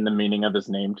explained the meaning of his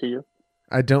name to you?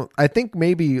 I think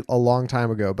maybe a long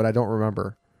time ago, but I don't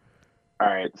remember. All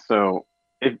right, so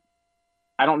if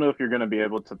I don't know if you're gonna be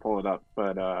able to pull it up,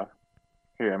 but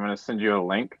here I'm gonna send you a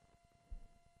link.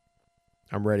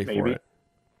 I'm ready for Maybe. it.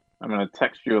 I'm gonna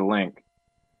text you a link,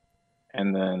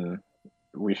 and then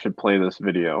we should play this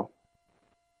video.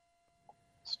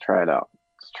 Let's try it out.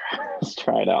 Let's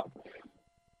try it out.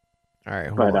 All right,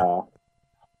 hold But on.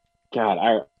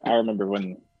 God, I remember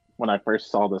when I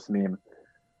first saw this meme,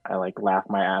 I like laughed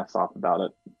my ass off about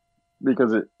it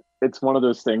because it's one of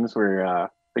those things where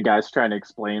the guy's trying to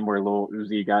explain where Lil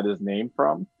Uzi got his name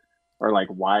from, or like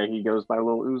why he goes by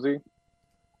Lil Uzi,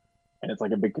 and it's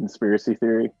like a big conspiracy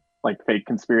theory, like fake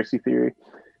conspiracy theory,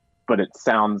 but it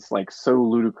sounds like so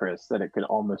ludicrous that it could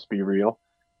almost be real.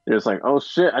 It's like, oh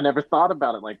shit, I never thought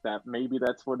about it like that. Maybe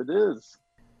that's what it is.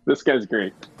 This guy's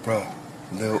great. Bro,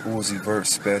 Lil Uzi Vert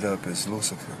sped up as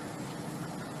Lucifer.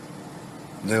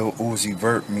 Lil Uzi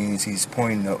Vert means he's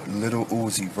pointing a little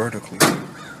Uzi vertically,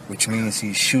 which means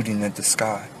he's shooting at the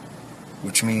sky,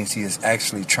 which means he is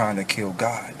actually trying to kill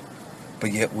God.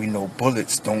 But yet we know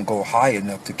bullets don't go high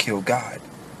enough to kill God.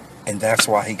 And that's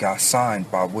why he got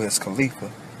signed by Wiz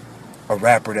Khalifa, a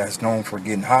rapper that's known for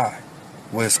getting high.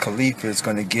 Wiz Khalifa is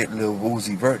going to get Lil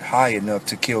Uzi Vert high enough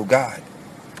to kill God.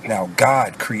 Now,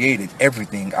 God created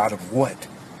everything out of what?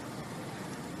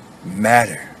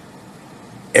 Matter.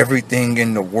 Everything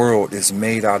in the world is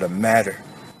made out of matter.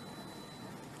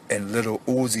 And Lil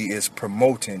Uzi is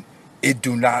promoting it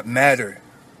do not matter.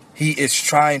 He is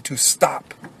trying to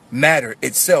stop matter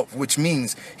itself, which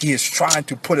means he is trying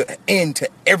to put an end to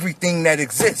everything that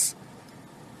exists.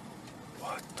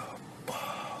 What the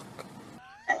fuck?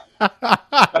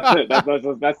 That's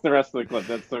it. That's the rest of the clip.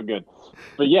 That's so good.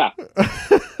 But yeah,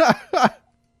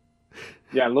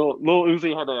 yeah. Lil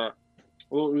Uzi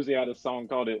had a song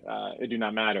called "It Do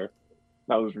Not Matter."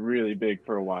 That was really big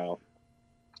for a while,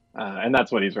 and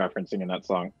that's what he's referencing in that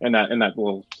song, in that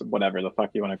little whatever the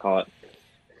fuck you want to call it.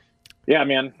 Yeah,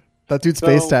 man. That dude's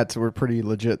face tats were pretty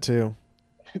legit too.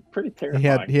 Pretty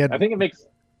terrifying. He had I think it makes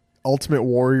Ultimate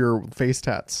Warrior face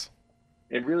tats.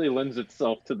 it really lends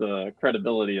itself to the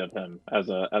credibility of him as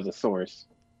a source.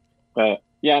 But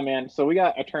yeah, man. So we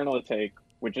got Eternal Atake,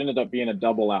 which ended up being a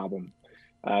double album.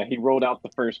 He rolled out the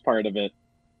first part of it,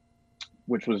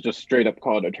 which was just straight up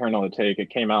called Eternal Atake. It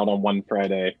came out on one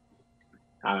Friday,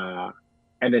 and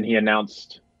then he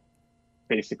announced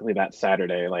basically that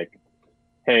Saturday, like,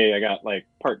 "Hey, I got like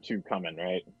part 2 coming,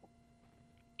 right?"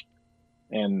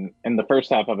 And in the first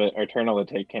half of it, Eternal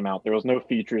Atake came out. There was no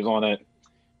features on it.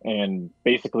 And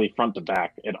basically front to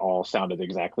back, it all sounded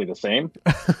exactly the same.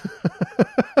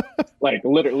 Like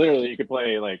literally you could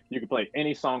play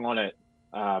any song on it,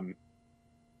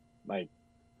 like,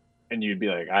 and you'd be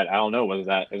like, I don't know, is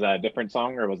that a different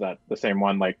song or was that the same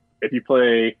one? Like if you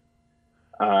play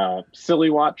Silly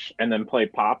Watch and then play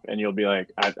Pop, and you'll be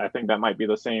like, I think that might be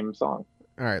the same song.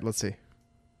 All right, let's see.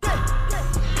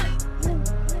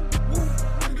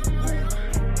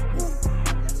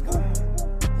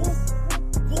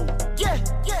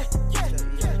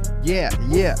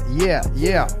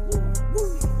 Yeah.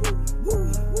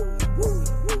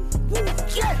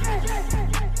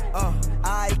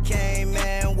 I came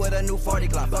in with a new 40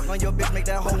 Glock. Fuck on your bitch, make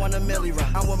that hoe want a milli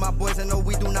run. I'm with my boys and no,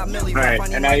 we do not milli run. All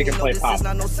right, and now you can play Pop. This is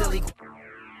not no silly.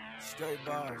 Straight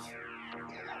bars.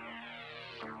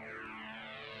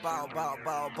 Bow, bow,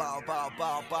 bow, bow, bow,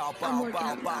 bow, bow, bow,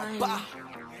 bow, bow, bow.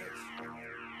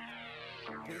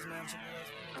 Please, ma'am.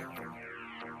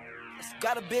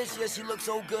 Got a bitch, yeah, she looks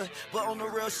so good, but on the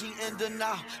real, she in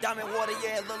denial. Diamond water,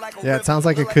 yeah, it look like a Yeah, it sounds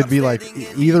like it could be like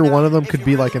either one of them could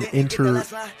be like an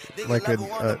intermission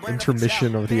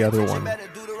of the other one.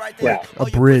 Yeah, a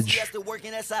bridge.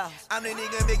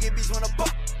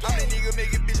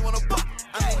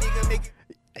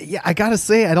 Yeah, I gotta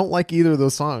say, I don't like either of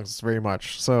those songs very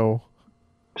much. So,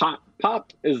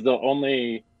 Pop is the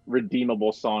only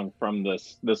redeemable song from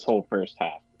this whole first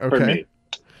half for Okay. me.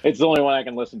 It's the only one I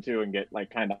can listen to and get like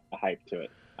kind of hyped to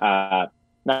it. Now,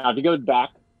 if you go back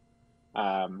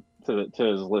to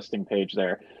his listing page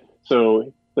there,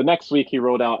 so the next week he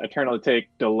rolled out Eternal Atake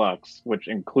Deluxe, which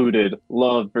included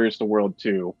Love vs. the World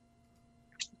 2,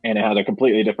 and it had a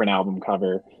completely different album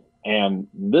cover. And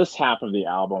this half of the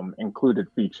album included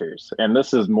features, and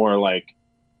this is more like,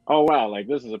 oh wow, like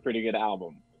this is a pretty good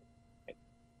album.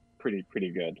 Pretty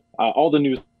good. All the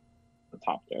news at the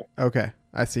top there. Okay,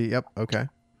 I see. Yep. Okay.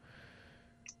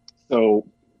 So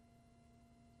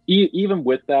even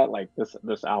with that, like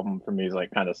this album for me is like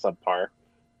kind of subpar.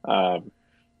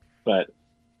 But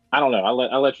I don't know.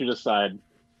 I'll let you decide,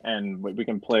 and we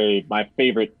can play my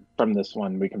favorite from this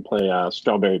one. We can play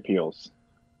Strawberry Peels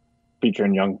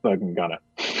featuring Young Thug and Gunna.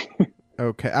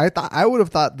 Okay. I would have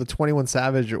thought the 21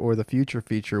 Savage or the Future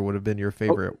feature would have been your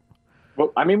favorite.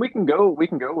 Well, I mean, we can go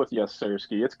with Yes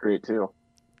Sirski. It's great too.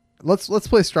 Let's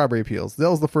play Strawberry Peels.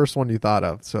 That was the first one you thought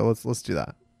of, so let's do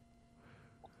that.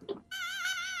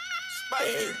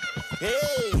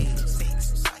 Hey.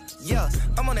 Yeah,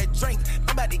 I'm on that drink,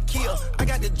 I'm about to kill. I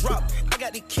got the drop, I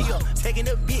got the kill. Taking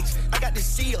the bitch, I got the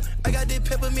seal. I got the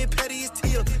peppermint patty is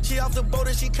teal. She off the boat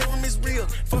and she came from Miss Real.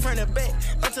 From front to back,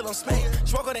 until I'm smacked.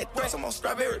 Smoke on that thrash, I'm on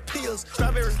strawberry peels.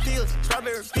 Strawberry peels,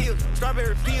 strawberry peels,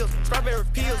 strawberry peels, strawberry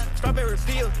peels, strawberry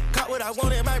peels. Caught what I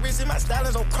want in my wrist and my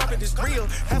stylings on carpet is real.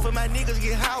 Half of my niggas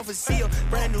get high off a seal.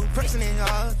 Brand new person in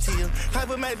all teal. I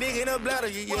put my dick in a bladder,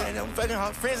 yeah. And I'm fucking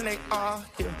her friends and they all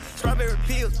here. Strawberry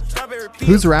peels, strawberry peels.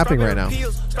 Who's rapping right now?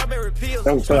 Strawberry peels,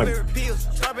 Young Thug. strawberry peels,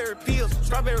 strawberry peels,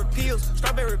 strawberry peels,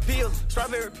 strawberry peels,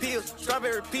 strawberry peels,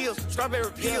 strawberry peels,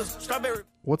 strawberry peels, strawberry.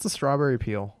 What's a strawberry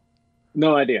peel?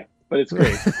 No idea, but it's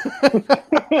great.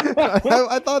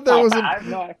 I thought there was I a. have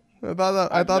no, I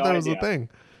thought have there no was a idea. thing.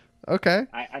 Okay.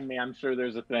 I mean, I'm sure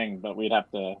there's a thing, but we'd have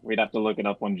to look it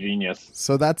up on Genius.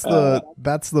 So that's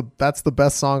the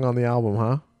best song on the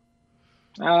album,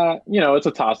 huh? It's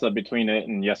a toss up between it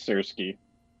and Yes Sirski.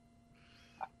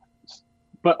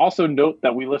 But also note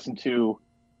that we listened to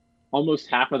almost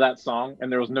half of that song,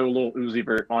 and there was no Lil Uzi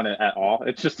Vert on it at all.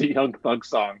 It's just a Young Thug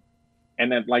song,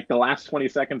 and then like the last 20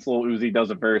 seconds, Lil Uzi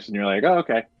does a verse, and you're like, oh,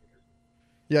 okay.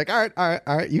 You're like, all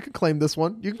right. You can claim this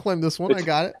one. I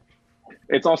got it.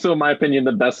 It's also, in my opinion,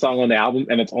 the best song on the album,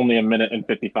 and it's only 1 minute and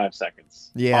 55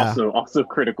 seconds. Yeah. Also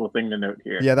critical thing to note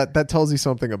here. Yeah, that tells you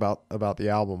something about the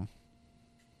album.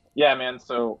 Yeah, man.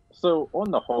 So on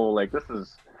the whole, like this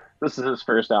is his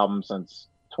first album since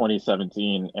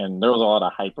 2017, and there was a lot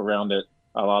of hype around it.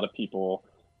 A lot of people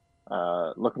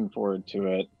looking forward to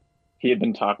it. He had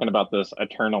been talking about this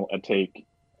Eternal Atake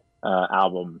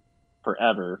album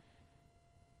forever,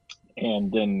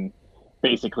 and then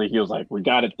basically he was like, "We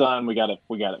got it done. We got it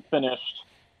finished."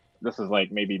 This is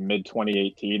like maybe mid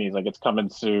 2018. He's like, "It's coming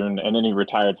soon," and then he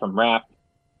retired from rap.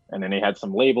 And then he had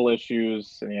some label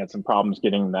issues, and he had some problems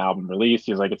getting the album released.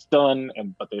 He's like, "It's done,"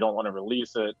 but they don't want to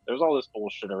release it. There's all this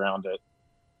bullshit around it,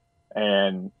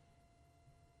 and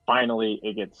finally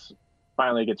it gets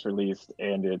released,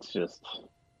 and it's just,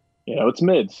 it's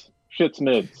mids. Shit's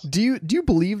mids. Do you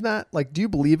believe that? Like, do you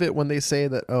believe it when they say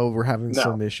that? Oh, we're having No.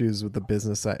 some issues with the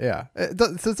business side. Yeah, it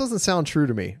doesn't sound true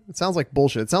to me. It sounds like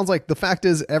bullshit. It sounds like the fact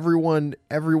is everyone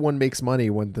makes money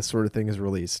when this sort of thing is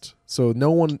released. So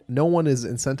no one is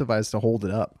incentivized to hold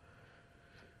it up.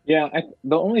 Yeah,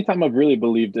 the only time I've really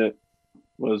believed it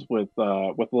was with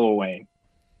Lil Wayne,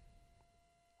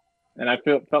 and I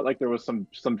felt like there was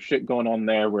some shit going on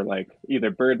there where like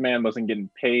either Birdman wasn't getting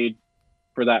paid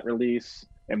for that release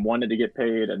and wanted to get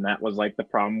paid, and that was like the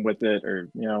problem with it, or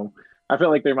I feel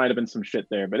like there might have been some shit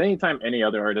there. But anytime any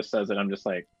other artist says it, I'm just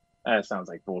like, that sounds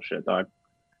like bullshit, dog.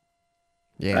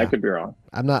 Yeah, I could be wrong.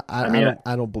 I'm not.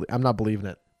 I'm not believing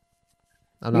it.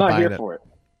 I'm I'm not not buying here it. for it.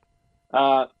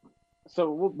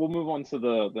 So we'll move on to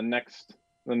the next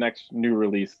new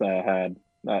release that I had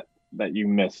that you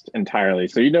missed entirely.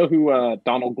 So you know who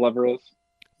Donald Glover is?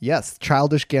 Yes,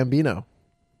 Childish Gambino.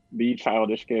 The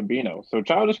Childish Gambino. So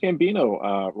Childish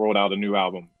Gambino rolled out a new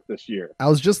album this year. I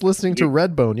was just listening to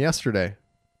Redbone yesterday.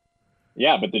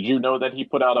 Yeah, but did you know that he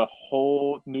put out a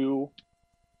whole new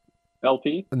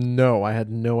LP? No, I had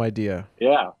no idea.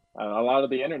 Yeah, a lot of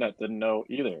the internet didn't know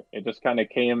either. It just kind of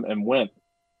came and went,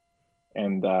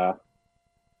 and there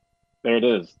it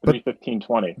is,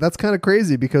 3/15/20. That's kind of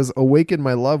crazy because Awaken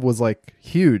My Love was like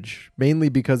huge, mainly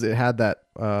because it had that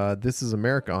This Is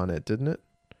America on it, didn't it?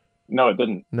 No, it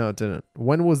didn't. No, it didn't.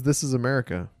 When was This Is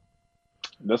America?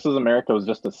 This Is America was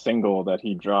just a single that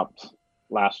he dropped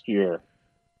last year,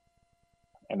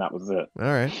 and that was it. All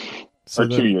right. Or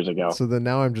 2 years ago. So then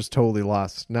now I'm just totally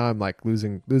lost. Now I'm like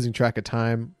losing track of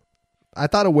time. I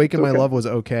thought Awaken My Okay. Love was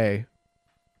okay.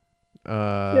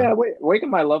 Yeah, Waking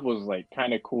My Love was like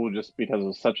kind of cool just because it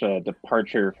was such a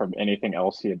departure from anything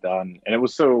else he had done, and it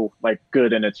was so like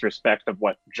good in its respect of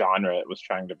what genre it was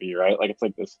trying to be, right? Like it's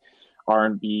like this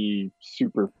R&B,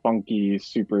 super funky,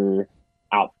 super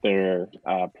out there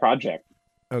project,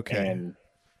 Okay. and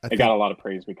it got a lot of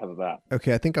praise because of that.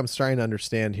 Okay, I think I'm starting to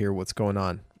understand here what's going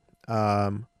on.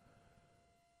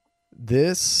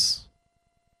 This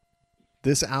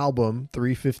album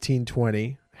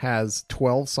 31520 has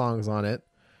 12 songs on it.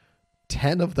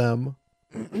 10 of them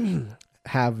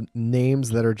have names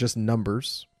that are just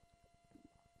numbers,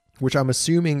 which I'm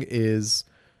assuming is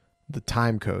the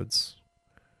time codes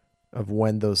of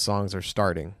when those songs are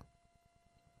starting.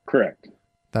 Correct.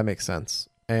 That makes sense.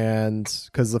 And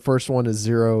because the first one is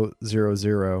 000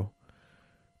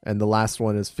 and the last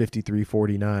one is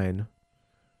 5349.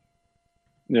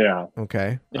 Yeah.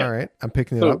 Okay. Yeah. All right. I'm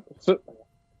picking it up.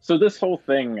 So this whole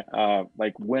thing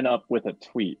like went up with a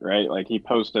tweet, right? Like he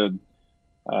posted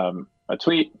a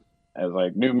tweet as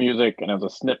like new music, and as a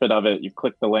snippet of it, you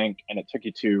click the link and it took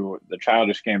you to the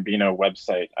Childish Gambino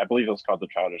website. I believe it was called the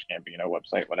Childish Gambino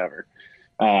website, whatever.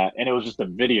 And it was just a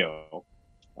video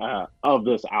of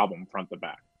this album front to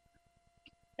back.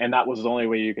 And that was the only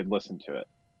way you could listen to it.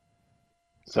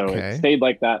 So it stayed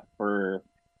like that for,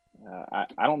 I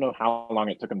don't know how long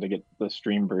it took them to get the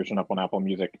stream version up on Apple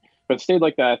Music, but it stayed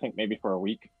like that, I think maybe for a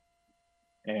week.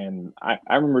 And I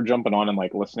remember jumping on and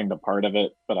like listening to part of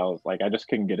it, but I was like, I just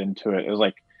couldn't get into it. It was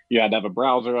like, you had to have a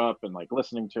browser up and like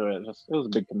listening to it. It was a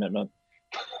big commitment.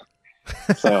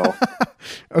 So,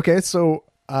 okay. So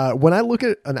when I look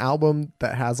at an album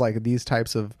that has like these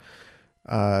types of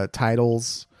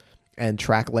titles and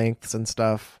track lengths and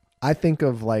stuff, I think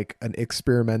of like an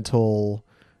experimental,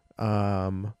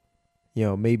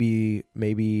 maybe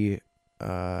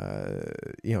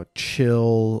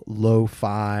chill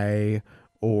lo-fi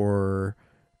or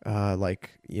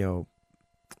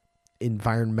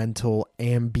environmental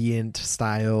ambient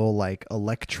style, like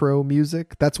electro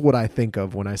music. That's what I think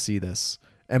of when I see this.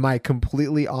 Am I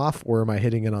completely off, or am I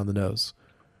hitting it on the nose?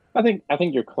 I think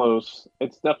you're close.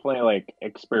 It's definitely like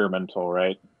experimental,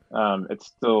 right? It's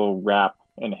still rap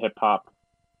and hip hop,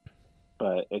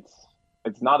 but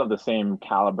it's not of the same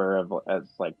caliber as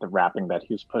like the rapping that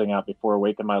he was putting out before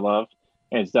Awaken My Love.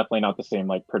 And it's definitely not the same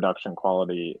like production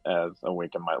quality as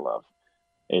Awaken My Love.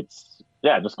 It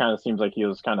just kind of seems like he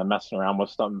was kind of messing around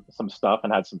with some stuff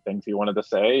and had some things he wanted to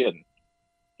say and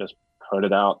just put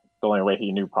it out the only way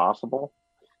he knew possible.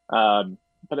 But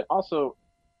it also,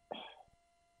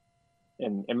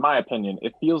 in my opinion,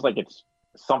 it feels like it's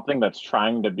something that's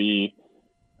trying to be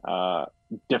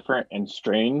different and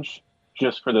strange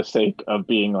just for the sake of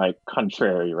being like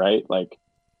contrary, right? Like,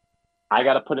 I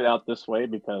got to put it out this way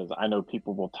because I know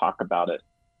people will talk about it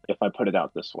if I put it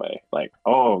out this way. Like,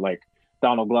 oh, like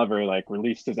Donald Glover like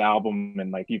released his album and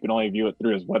like you can only view it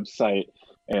through his website,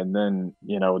 and then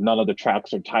none of the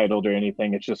tracks are titled or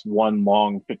anything. It's just one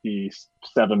long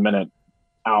 57-minute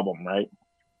album, right?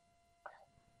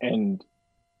 And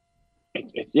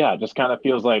it just kind of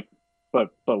feels like,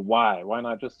 but why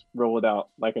not just roll it out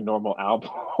like a normal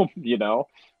album?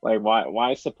 Like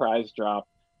why surprise drop?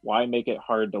 Why make it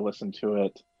hard to listen to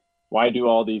it? Why do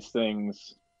all these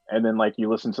things? And then like you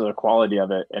listen to the quality of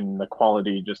it and the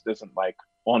quality just isn't like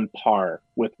on par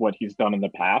with what he's done in the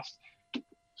past.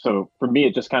 So for me,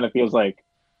 it just kind of feels like,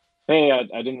 hey,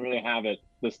 I didn't really have it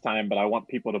this time, but I want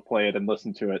people to play it and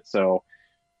listen to it. So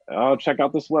I'll check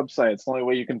out this website. It's the only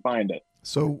way you can find it.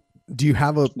 So do you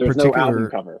have There's particular no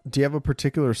album cover. Do you have a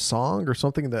particular song or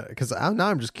something that, because now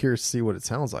I'm just curious to see what it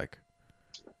sounds like.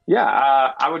 Yeah,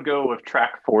 I would go with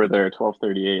track 4 there,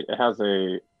 1238. It has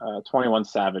a 21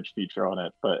 Savage feature on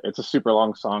it, but it's a super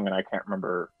long song, and I can't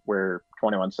remember where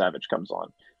 21 Savage comes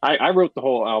on. I wrote the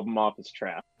whole album off as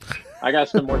trash. I got to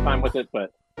spend more time with it,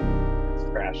 but it's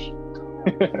trash.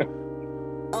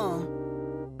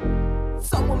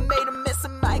 Someone made a mess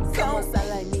of my phone. Someone sound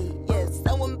like me, yes.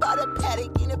 Someone bought a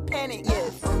paddock in a panic,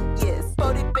 yes. Yes.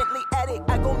 Body Bentley addict,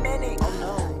 I go manic. Oh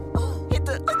no. Hit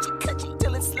the uchi-cutchy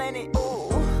till it's slanted.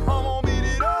 I'm gonna beat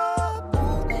it up.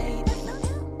 Ooh, baby.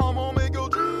 I'm gonna make your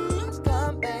dreams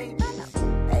Come, baby.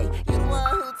 Hey, you the one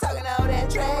who talking all that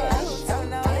trash.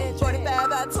 Talking all that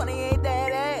 45 out 28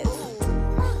 that ass.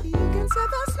 You can set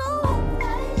the snow on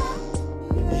fire.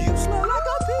 You smell like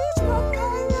a peach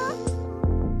papaya.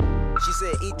 She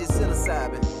said, eat this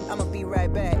psilocybin. I'ma be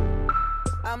right back.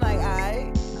 I'm like,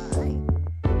 alright.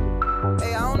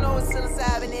 Hey, I don't know what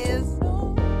psilocybin is.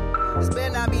 This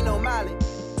better not be no Molly.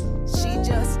 She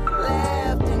just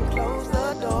left and closed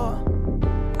the door.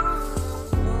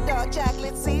 Dark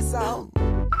chocolate sea salt.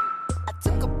 I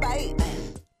took a bite.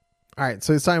 All right,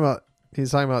 so he's talking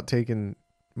about taking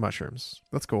mushrooms.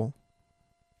 That's cool.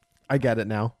 I get it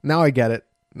now. Now I get it.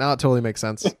 Now it totally makes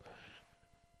sense. It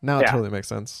totally makes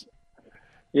sense.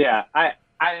 Yeah, I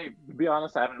to be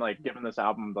honest, I haven't like given this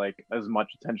album like as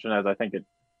much attention as I think it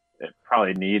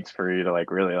probably needs for you to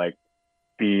like really like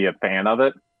be a fan of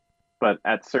it. but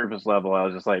at surface level, I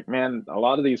was just like, man, a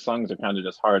lot of these songs are kind of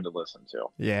just hard to listen to.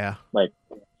 Yeah. Like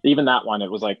even that one, it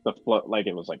was like the flow, like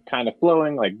it was like kind of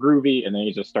flowing, like groovy, and then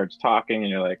he just starts talking, and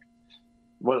you're like,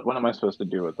 what am I supposed to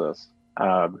do with this?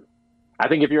 I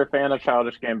think if you're a fan of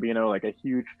Childish Gambino, like a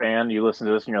huge fan, you listen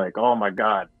to this and you're like, oh my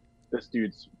god, this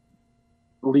dude's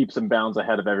leaps and bounds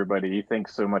ahead of everybody. He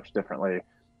thinks so much differently.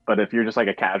 But if you're just like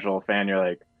a casual fan, you're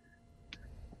like,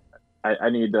 I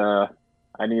need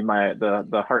my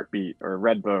the Heartbeat or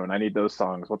Redbone. I need those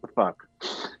songs. What the fuck,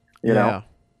 you know?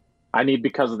 I need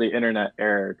Because of the Internet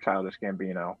era Childish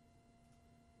Gambino.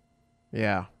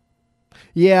 Yeah.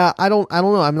 Yeah, I don't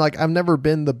know. I'm like, I've never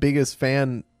been the biggest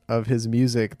fan of his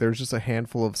music. There's just a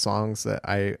handful of songs that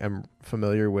I am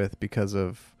familiar with because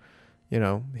of, you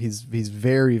know, he's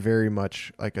very, very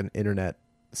much like an internet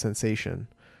sensation.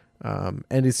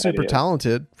 And he's super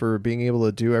talented for being able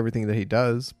to do everything that he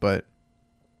does. But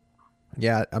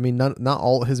yeah, I mean, not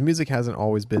all his music hasn't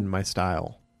always been my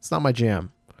style. It's not my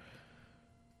jam.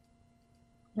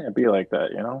 Yeah, it'd be like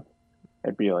that, you know?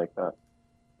 It'd be like that.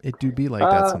 It do be like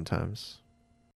that sometimes.